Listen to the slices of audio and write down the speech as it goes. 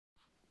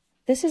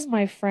This is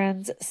my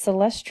friend's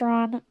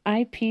Celestron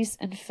Eyepiece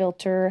and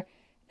Filter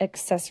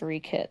Accessory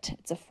Kit.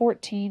 It's a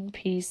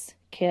 14-piece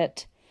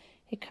kit.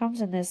 It comes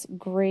in this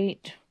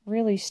great,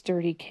 really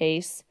sturdy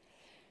case.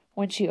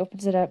 When she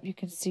opens it up, you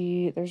can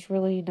see there's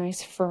really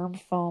nice firm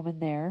foam in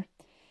there.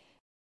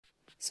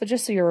 So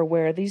just so you're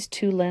aware, these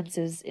two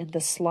lenses in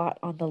the slot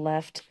on the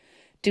left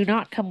do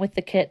not come with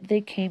the kit. They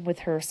came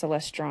with her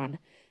Celestron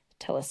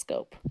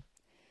telescope.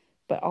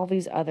 But all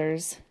these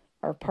others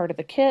are part of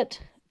the kit.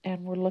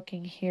 And we're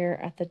looking here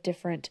at the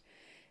different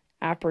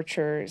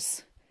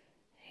apertures.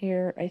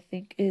 Here, I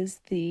think, is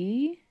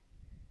the,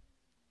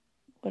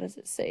 what does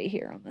it say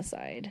here on the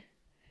side?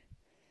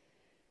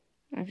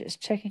 I'm just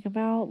checking them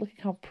out. Look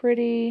at how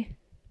pretty.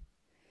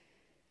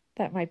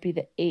 That might be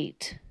the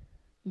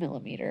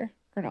 8mm,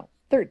 or no,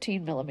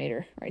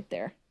 13mm right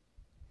there.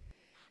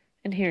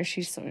 And here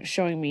she's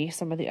showing me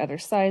some of the other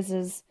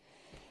sizes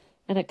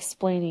and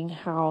explaining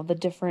how the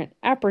different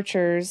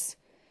apertures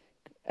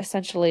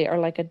essentially are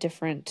like a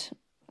different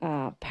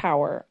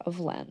power of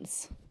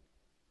lens.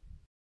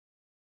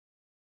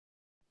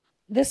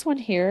 This one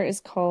here is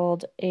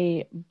called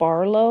a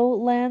Barlow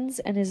lens,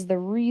 and is the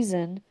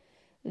reason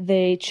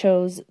they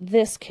chose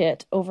this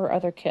kit over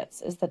other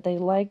kits, is that they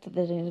liked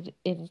that it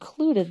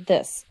included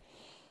this.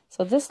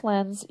 So this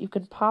lens, you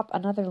can pop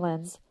another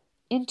lens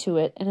into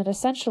it, and it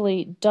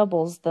essentially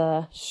doubles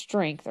the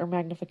strength or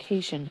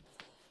magnification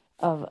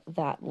of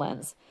that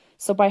lens.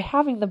 So by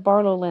having the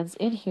Barlow lens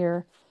in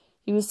here,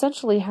 you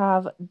essentially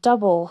have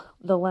double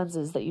the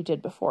lenses that you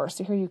did before.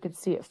 So here you can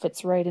see it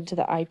fits right into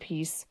the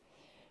eyepiece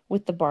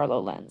with the Barlow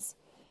lens.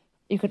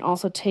 You can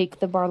also take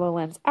the Barlow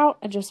lens out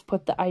and just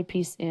put the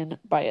eyepiece in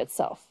by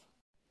itself.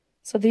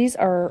 So these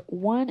are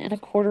 1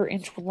 1/4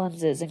 inch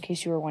lenses, in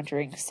case you were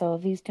wondering. So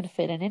these can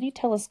fit in any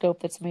telescope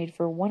that's made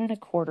for 1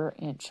 1/4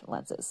 inch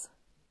lenses.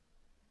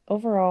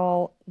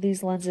 Overall,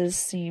 these lenses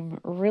seem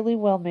really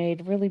well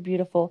made, really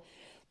beautiful.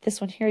 This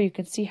one here, you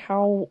can see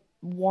how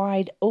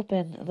wide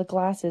open the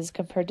glass is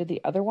compared to the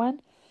other one.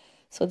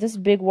 So this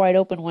big wide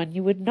open one,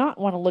 you would not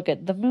want to look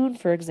at the moon,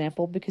 for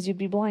example, because you'd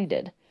be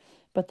blinded.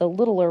 But the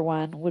littler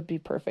one would be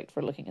perfect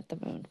for looking at the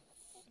moon.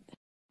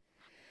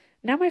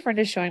 Now my friend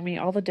is showing me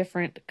all the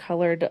different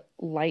colored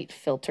light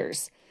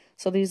filters.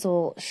 So these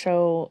will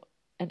show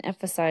and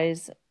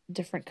emphasize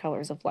different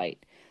colors of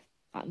light.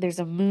 There's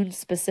a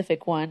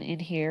moon-specific one in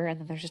here, and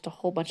then there's just a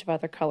whole bunch of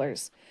other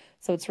colors.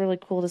 So it's really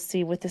cool to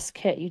see with this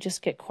kit, you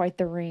just get quite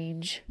the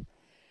range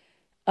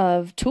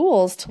of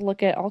tools to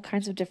look at all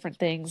kinds of different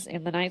things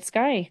in the night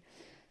sky.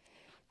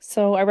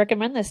 So I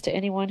recommend this to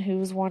anyone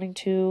who's wanting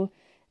to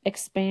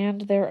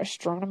expand their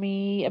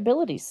astronomy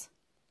abilities.